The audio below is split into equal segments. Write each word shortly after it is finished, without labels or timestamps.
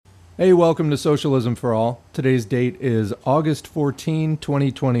Hey, welcome to Socialism for All. Today's date is August 14,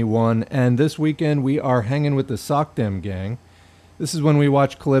 2021, and this weekend we are hanging with the SOCDEM gang. This is when we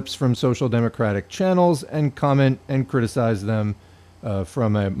watch clips from social democratic channels and comment and criticize them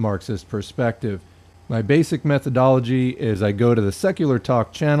from a Marxist perspective. My basic methodology is I go to the Secular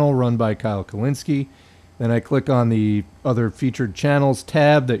Talk channel run by Kyle Kalinske, then I click on the other featured channels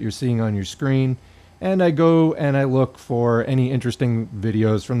tab that you're seeing on your screen, and I go and I look for any interesting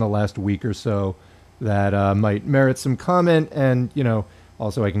videos from the last week or so that might merit some comment, and,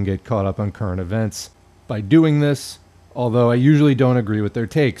 also I can get caught up on current events by doing this, although I usually don't agree with their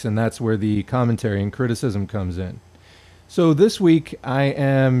takes, and that's where the commentary and criticism comes in. So this week I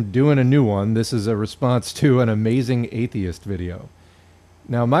am doing a new one. This is a response to an Amazing Atheist video.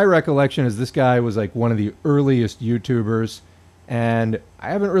 Now, my recollection is this guy was like one of the earliest YouTubers, and I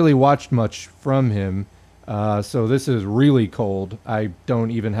haven't really watched much from him, so this is really cold. I don't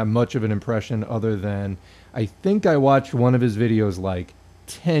even have much of an impression other than I think I watched one of his videos like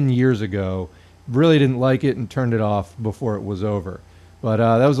 10 years ago, really didn't like it and turned it off before it was over. But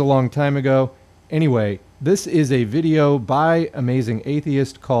that was a long time ago. Anyway, this is a video by Amazing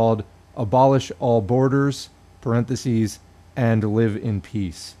Atheist called Abolish All Borders, parentheses, and Live in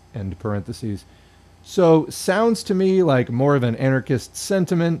Peace, end parentheses. So, sounds to me like more of an anarchist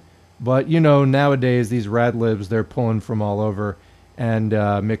sentiment, but nowadays these rad libs, they're pulling from all over and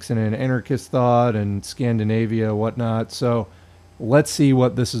mixing in anarchist thought and Scandinavia, whatnot. So, let's see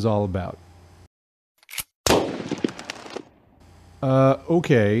what this is all about.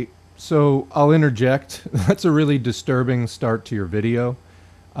 Okay, so I'll interject. That's a really disturbing start to your video.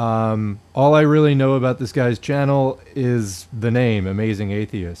 All I really know about this guy's channel is the name, Amazing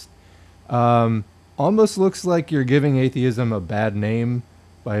Atheist. Almost looks like you're giving atheism a bad name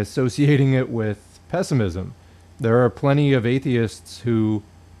by associating it with pessimism. There are plenty of atheists who,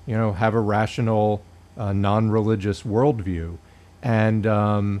 have a rational, non-religious worldview,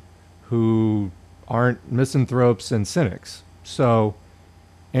 and who aren't misanthropes and cynics. So,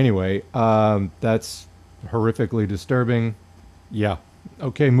 anyway, that's horrifically disturbing. Yeah.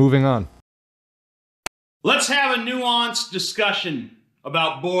 Okay, moving on. Let's have a nuanced discussion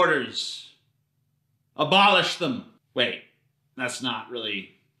about borders. Abolish them. Wait, that's not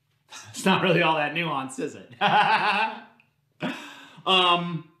really all that nuanced, is it?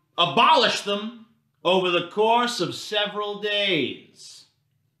 Abolish them over the course of several days.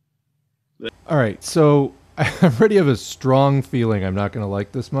 All right, so I already have a strong feeling I'm not going to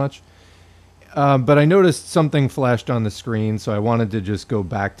like this much. But I noticed something flashed on the screen, so I wanted to just go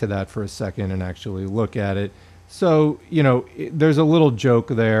back to that for a second and actually look at it. So, there's a little joke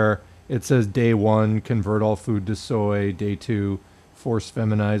there. It says day 1, convert all food to soy. Day 2, force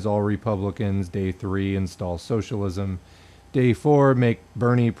feminize all Republicans. Day 3, install socialism. Day 4, make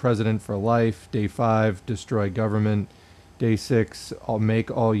Bernie president for life. Day 5, destroy government. Day 6, I'll make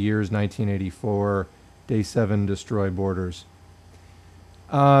all years 1984. Day 7, destroy borders.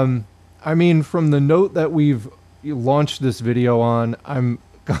 I mean, from the note that we've launched this video on, I'm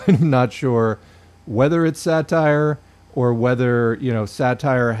kind of not sure whether it's satire or whether,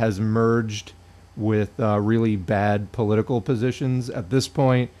 satire has merged with really bad political positions. At this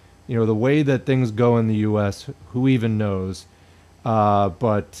point, the way that things go in the U.S., who even knows?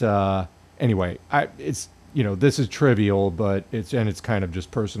 Anyway, it's, this is trivial, but it's kind of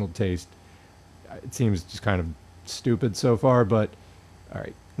just personal taste. It seems just kind of stupid so far, but all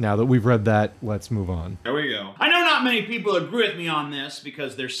right. Now that we've read that, let's move on. There we go. I know not many people agree with me on this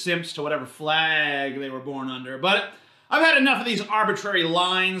because they're simps to whatever flag they were born under, but I've had enough of these arbitrary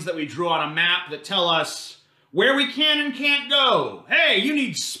lines that we drew on a map that tell us where we can and can't go. Hey, you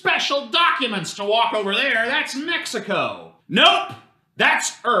need special documents to walk over there. That's Mexico. Nope,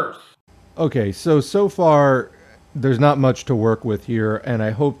 that's Earth. Okay, so far, there's not much to work with here, and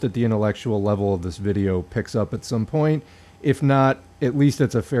I hope that the intellectual level of this video picks up at some point. If not, at least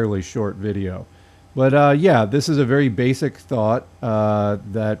it's a fairly short video. But yeah, this is a very basic thought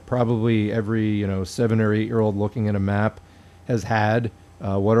that probably every 7 or 8 year old looking at a map has had.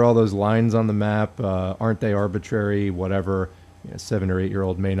 What are all those lines on the map? Aren't they arbitrary? Whatever. 7 or 8 year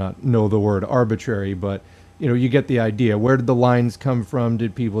old may not know the word arbitrary, but you get the idea. Where did the lines come from?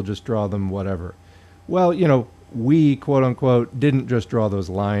 Did people just draw them? Whatever. Well, we, quote unquote, didn't just draw those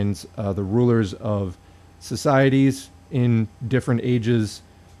lines. The rulers of societies in different ages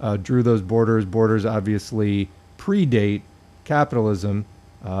drew those borders. Borders obviously predate capitalism.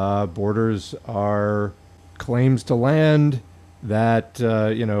 Borders are claims to land that,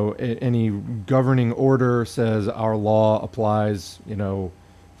 any governing order says our law applies,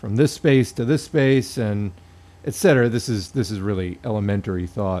 from this space to this space, and etc. This is really elementary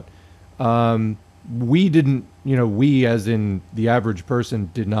thought. We didn't, we as in the average person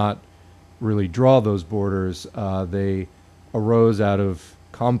did not really draw those borders. They arose out of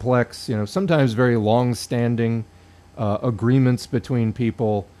complex, sometimes very long-standing agreements between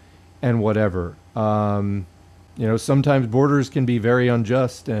people and whatever. Sometimes borders can be very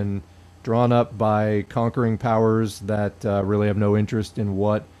unjust and drawn up by conquering powers that really have no interest in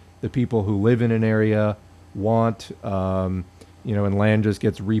what the people who live in an area want. And land just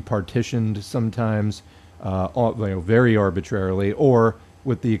gets repartitioned sometimes, very arbitrarily, or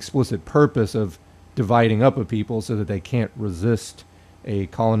with the explicit purpose of dividing up a people so that they can't resist a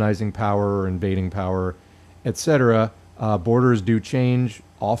colonizing power or invading power, etc. Borders do change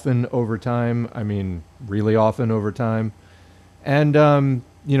often over time. I mean, really often over time. And,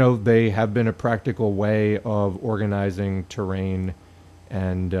 they have been a practical way of organizing terrain.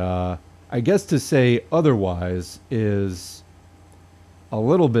 And I guess to say otherwise is a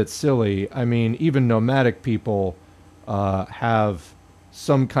little bit silly. I mean, even nomadic people have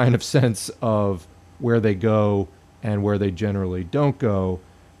some kind of sense of where they go and where they generally don't go.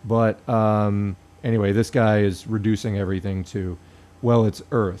 But anyway, this guy is reducing everything to, well, it's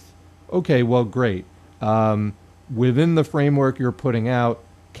Earth. Okay, well, great. Within the framework you're putting out,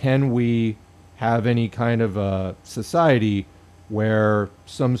 can we have any kind of a society where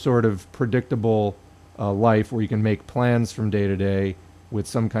some sort of predictable life where you can make plans from day to day with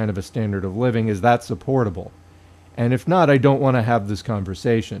some kind of a standard of living, is that supportable? And if not, I don't want to have this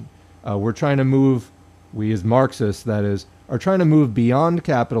conversation. We're trying to move, we as Marxists, that is, are trying to move beyond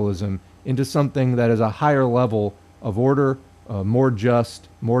capitalism into something that is a higher level of order, more just,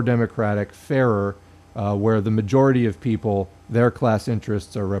 more democratic, fairer, where the majority of people, their class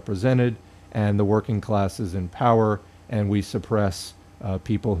interests are represented, and the working class is in power, and we suppress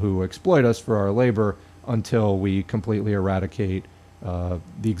people who exploit us for our labor until we completely eradicate the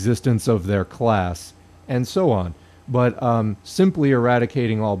existence of their class, and so on. But simply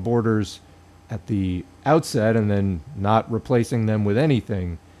eradicating all borders at the outset and then not replacing them with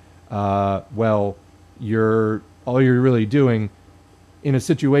anything, well, all you're really doing in a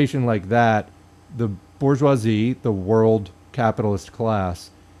situation like that, the bourgeoisie, the world capitalist class,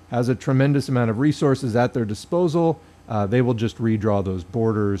 has a tremendous amount of resources at their disposal. They will just redraw those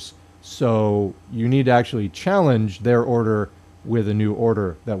borders. So you need to actually challenge their order with a new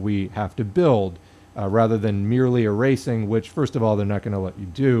order that we have to build, rather than merely erasing, which, first of all, they're not going to let you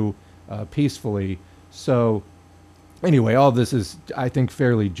do peacefully. So anyway, all this is, I think,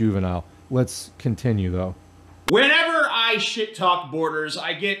 fairly juvenile. Let's continue, though. Whenever I shit talk borders,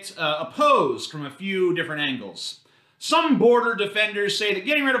 I get opposed from a few different angles. Some border defenders say that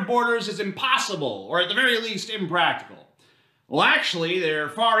getting rid of borders is impossible, or at the very least impractical. Well, actually, they're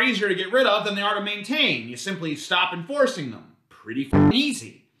far easier to get rid of than they are to maintain. You simply stop enforcing them. Pretty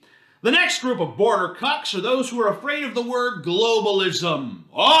easy. The next group of border cucks are those who are afraid of the word globalism.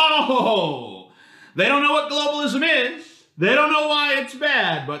 Oh! They don't know what globalism is. They don't know why it's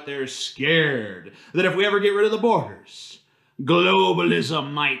bad, but they're scared that if we ever get rid of the borders,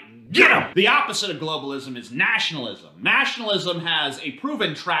 globalism might get them. The opposite of globalism is nationalism. Nationalism has a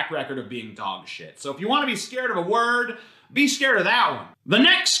proven track record of being dog shit. So if you want to be scared of a word, be scared of that one. The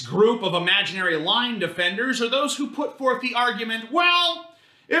next group of imaginary line defenders are those who put forth the argument, well,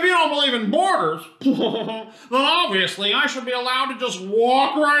 if you don't believe in borders, then obviously I should be allowed to just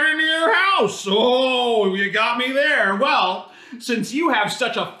walk right into your house. Oh, you got me there. Well, since you have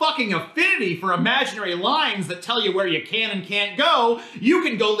such a fucking affinity for imaginary lines that tell you where you can and can't go, you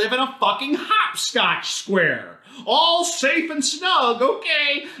can go live in a fucking hopscotch square. All safe and snug,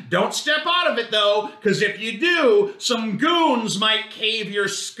 okay. Don't step out of it though, because if you do, some goons might cave your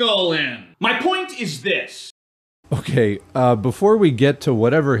skull in. My point is this. Okay, before we get to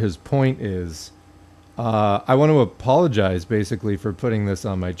whatever his point is, I want to apologize basically for putting this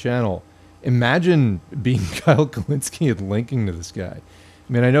on my channel. Imagine being Kyle Kalinske and linking to this guy.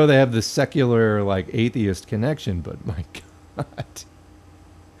 I mean, I know they have this secular, atheist connection, but my God.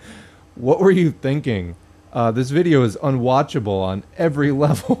 What were you thinking? This video is unwatchable on every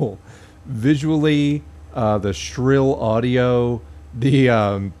level. Visually, the shrill audio,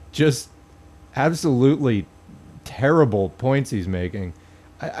 the just absolutely terrible points he's making.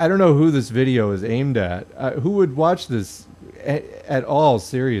 I don't know who this video is aimed at. Who would watch this at all,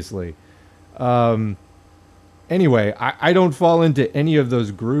 seriously? Anyway, I don't fall into any of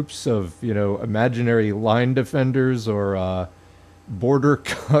those groups of, imaginary line defenders or border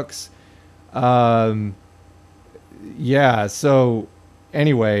cucks. Yeah, so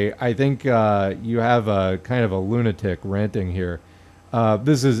anyway, I think you have a kind of a lunatic ranting here.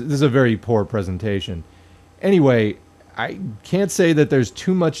 This is a very poor presentation. Anyway, I can't say that there's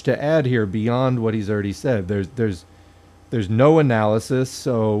too much to add here beyond what he's already said. There's no analysis,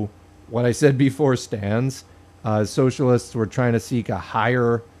 so what I said before stands. Socialists were trying to seek a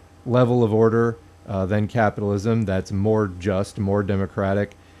higher level of order than capitalism that's more just, more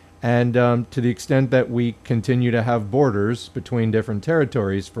democratic. And to the extent that we continue to have borders between different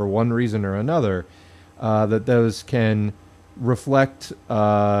territories for one reason or another, that those can reflect,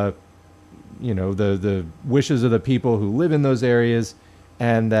 the wishes of the people who live in those areas,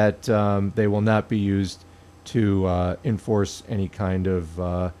 and that they will not be used to enforce any kind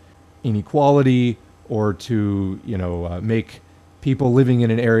of inequality or to, make people living in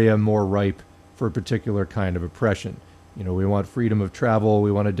an area more ripe for a particular kind of oppression. We want freedom of travel.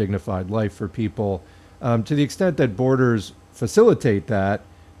 We want a dignified life for people. To the extent that borders facilitate that,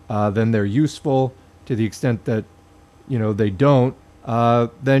 then they're useful. To the extent that, they don't,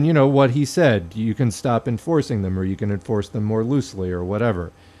 then, what he said, you can stop enforcing them, or you can enforce them more loosely or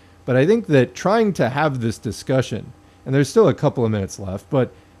whatever. But I think that trying to have this discussion, and there's still a couple of minutes left,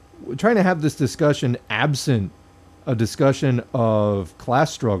 but trying to have this discussion absent a discussion of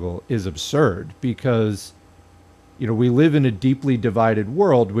class struggle is absurd, because we live in a deeply divided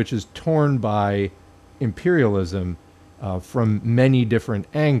world which is torn by imperialism from many different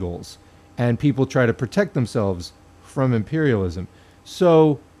angles, and people try to protect themselves from imperialism.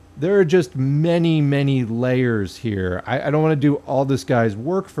 So there are just many, many layers here. I don't want to do all this guy's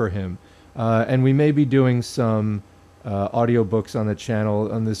work for him, and we may be doing some audiobooks on the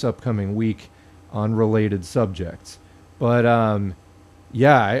channel on this upcoming week on related subjects. But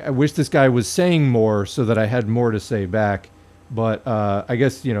yeah, I wish this guy was saying more so that I had more to say back. But I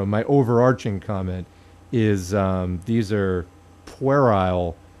guess, my overarching comment is these are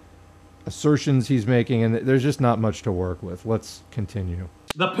puerile assertions he's making, and there's just not much to work with. Let's continue.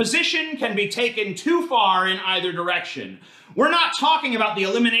 The position can be taken too far in either direction. We're not talking about the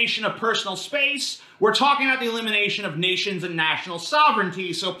elimination of personal space. We're talking about the elimination of nations and national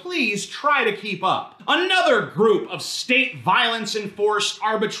sovereignty, so please try to keep up. Another group of state violence-enforced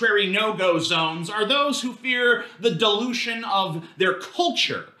arbitrary no-go zones are those who fear the dilution of their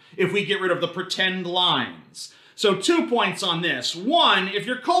culture if we get rid of the pretend lines. So 2 points on this. One, if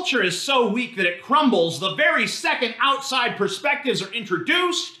your culture is so weak that it crumbles the very second outside perspectives are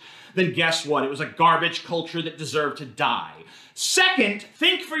introduced, then guess what? It was a garbage culture that deserved to die. Second,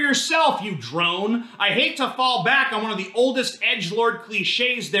 think for yourself, you drone. I hate to fall back on one of the oldest edgelord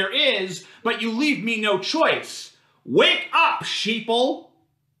cliches there is, but you leave me no choice. Wake up, sheeple.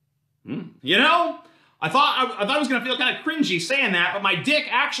 I thought I was going to feel kind of cringy saying that, but my dick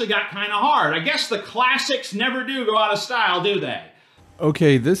actually got kind of hard. I guess the classics never do go out of style, do they?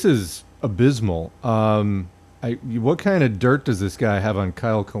 Okay, this is abysmal. What kind of dirt does this guy have on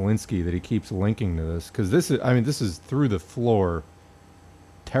Kyle Kalinske that he keeps linking to this? Because this is through the floor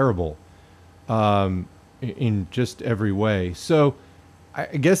terrible in just every way. So I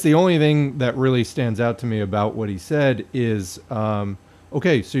guess the only thing that really stands out to me about what he said is,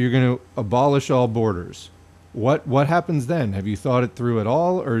 okay, so you're going to abolish all borders. What happens then? Have you thought it through at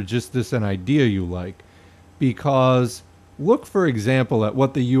all, or just this an idea you like? Because look, for example, at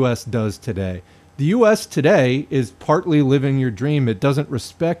what the U.S. does today. The U.S. today is partly living your dream. It doesn't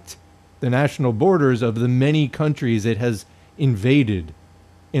respect the national borders of the many countries it has invaded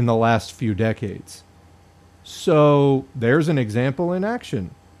in the last few decades. So there's an example in action.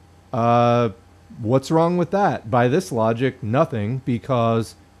 What's wrong with that? By this logic, nothing,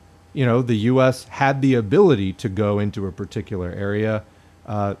 because, the U.S. had the ability to go into a particular area.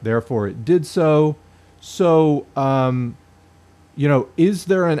 Therefore, it did so. So, is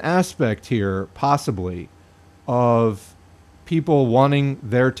there an aspect here, possibly, of people wanting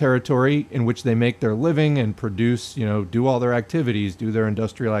their territory in which they make their living and produce, do all their activities, do their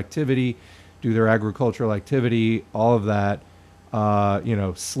industrial activity, do their agricultural activity, all of that,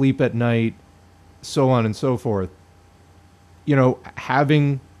 sleep at night, so on and so forth,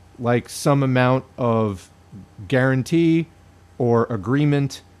 having like some amount of guarantee or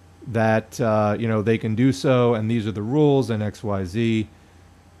agreement that, they can do so, and these are the rules, and X, Y, Z,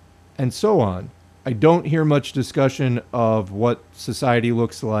 and so on. I don't hear much discussion of what society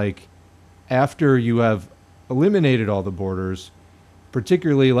looks like after you have eliminated all the borders,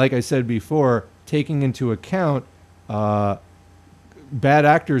 particularly, like I said before, taking into account bad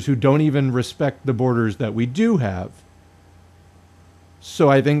actors who don't even respect the borders that we do have. So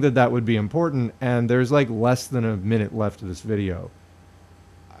I think that would be important, and there's like less than a minute left of this video.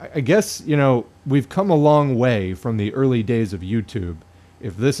 I guess, we've come a long way from the early days of YouTube,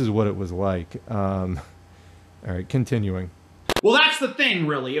 if this is what it was like. All right, continuing. Well, that's the thing,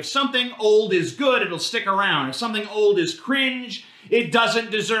 really. If something old is good, it'll stick around. If something old is cringe, it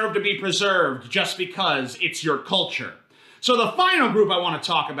doesn't deserve to be preserved just because it's your culture. So the final group I want to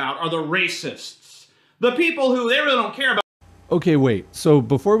talk about are the racists. The people who they really don't care about. Okay, wait. So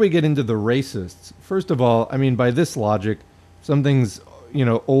before we get into the racists, first of all, I mean, by this logic, something's,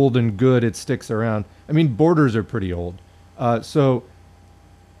 old and good, it sticks around. I mean, borders are pretty old. So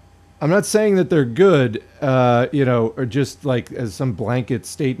I'm not saying that they're good, or just like as some blanket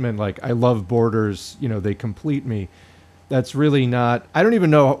statement, like I love borders, they complete me. That's really not, I don't even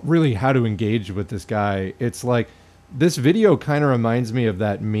know really how to engage with this guy. It's like, this video kind of reminds me of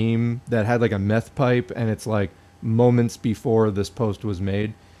that meme that had like a meth pipe and it's like moments before this post was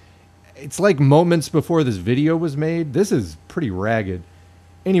made. It's like moments before this video was made. This is pretty ragged.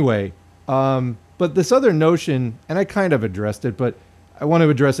 Anyway, but this other notion, and I kind of addressed it, but I want to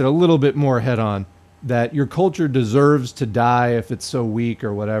address it a little bit more head on, that your culture deserves to die if it's so weak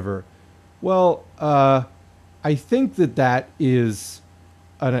or whatever. Well, I think that is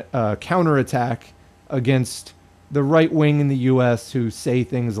a counterattack against the right wing in the U.S. who say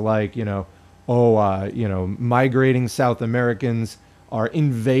things like, migrating South Americans are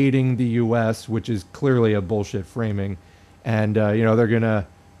invading the U.S., which is clearly a bullshit framing. And, they're going to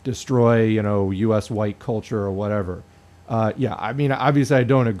destroy, U.S. white culture or whatever. I mean, obviously I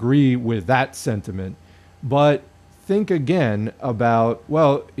don't agree with that sentiment, but think again about,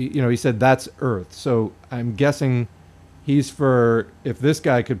 well, he said that's Earth. So I'm guessing he's for, if this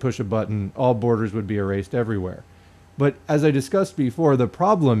guy could push a button, all borders would be erased everywhere. But as I discussed before, the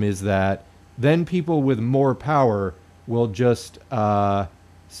problem is that then people with more power will just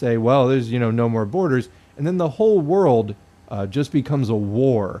say, well, there's, no more borders. And then the whole world just becomes a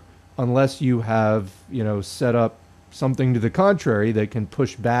war unless you have, set up something to the contrary that can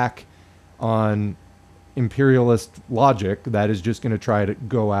push back on imperialist logic that is just going to try to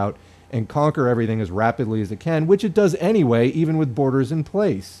go out and conquer everything as rapidly as it can, which it does anyway, even with borders in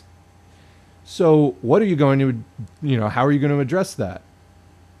place. So what are you going to, how are you going to address that?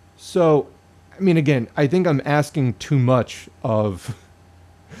 So, I mean, again, I think I'm asking too much of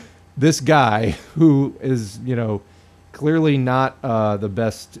this guy who is, clearly not the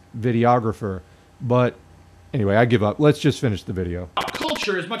best videographer, but anyway, I give up. Let's just finish the video.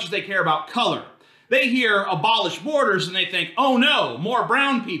 Culture as much as they care about color. They hear abolish borders and they think, oh no, more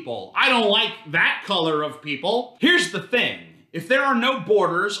brown people. I don't like that color of people. Here's the thing. If there are no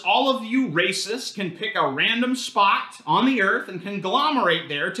borders, all of you racists can pick a random spot on the earth and conglomerate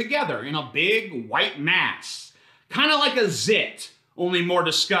there together in a big white mass. Kind of like a zit, only more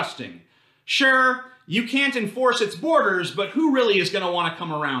disgusting. Sure, you can't enforce its borders, but who really is going to want to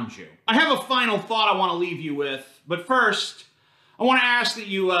come around you? I have a final thought I want to leave you with, but first, I want to ask that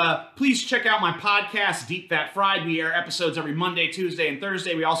you please check out my podcast, Deep Fat Fried. We air episodes every Monday, Tuesday, and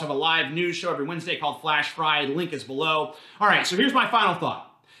Thursday. We also have a live news show every Wednesday called Flash Fried. Link is below. All right, so here's my final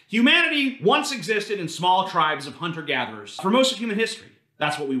thought. Humanity once existed in small tribes of hunter-gatherers. For most of human history,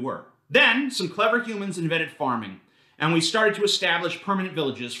 that's what we were. Then, some clever humans invented farming, and we started to establish permanent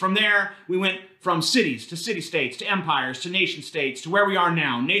villages. From there, we went from cities to city-states to empires to nation-states to where we are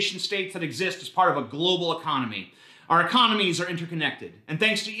now, nation-states that exist as part of a global economy. Our economies are interconnected, and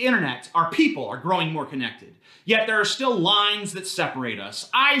thanks to the internet, our people are growing more connected. Yet there are still lines that separate us.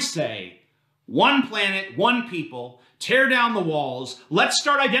 I say, one planet, one people, tear down the walls, let's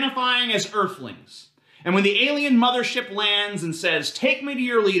start identifying as Earthlings. And when the alien mothership lands and says, take me to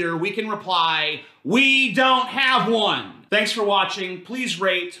your leader, we can reply, we don't have one. Thanks for watching. Please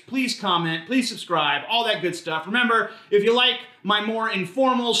rate, please comment, please subscribe, all that good stuff. Remember, if you like my more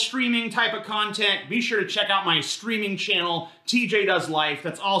informal streaming type of content, be sure to check out my streaming channel, TJ Does Life.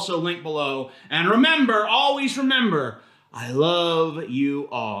 That's also linked below. And remember, always remember, I love you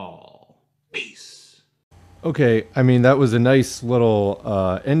all. Peace. Okay, I mean, that was a nice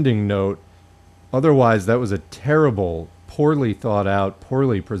little ending note. Otherwise, that was a terrible, poorly thought out,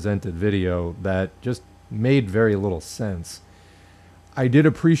 poorly presented video that just made very little sense. I did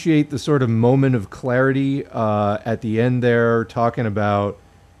appreciate the sort of moment of clarity at the end there, talking about,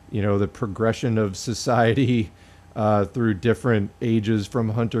 the progression of society through different ages from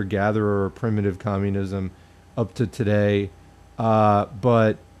hunter-gatherer or primitive communism up to today.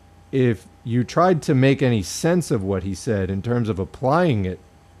 But if you tried to make any sense of what he said in terms of applying it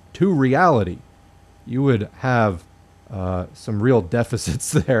to reality, you would have some real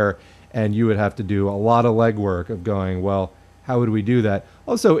deficits there, and you would have to do a lot of legwork of going, well, how would we do that?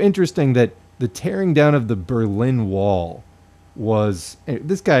 Also interesting that the tearing down of the Berlin Wall was,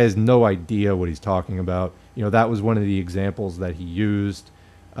 this guy has no idea what he's talking about. That was one of the examples that he used.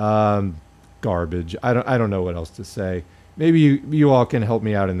 Garbage. I don't know what else to say. maybe you all can help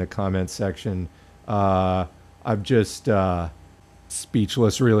me out in the comments section. I'm just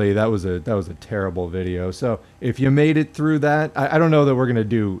speechless, really. That was a terrible video. So if you made it through that, I don't know that we're gonna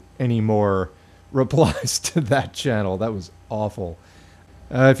do any more replies to that channel. That was awful.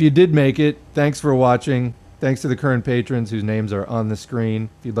 If you did make it, thanks for watching. Thanks to the current patrons whose names are on the screen.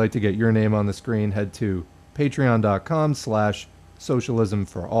 If you'd like to get your name on the screen, head to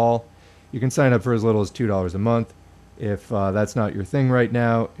patreon.com/socialismforall. You can sign up for as little as $2 a month. If that's not your thing right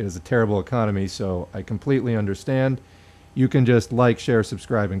now, it is a terrible economy, so I completely understand. You can just like, share,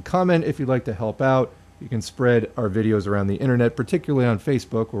 subscribe, and comment if you'd like to help out. You can spread our videos around the internet, particularly on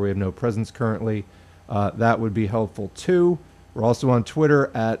Facebook, where we have no presence currently. That would be helpful too. We're also on Twitter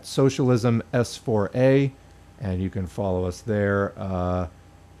at SocialismS4A, and you can follow us there.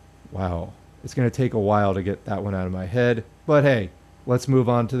 Wow, it's going to take a while to get that one out of my head. But hey, let's move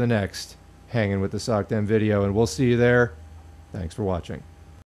on to the next Hanging with the SOCDEM video, and we'll see you there. Thanks for watching.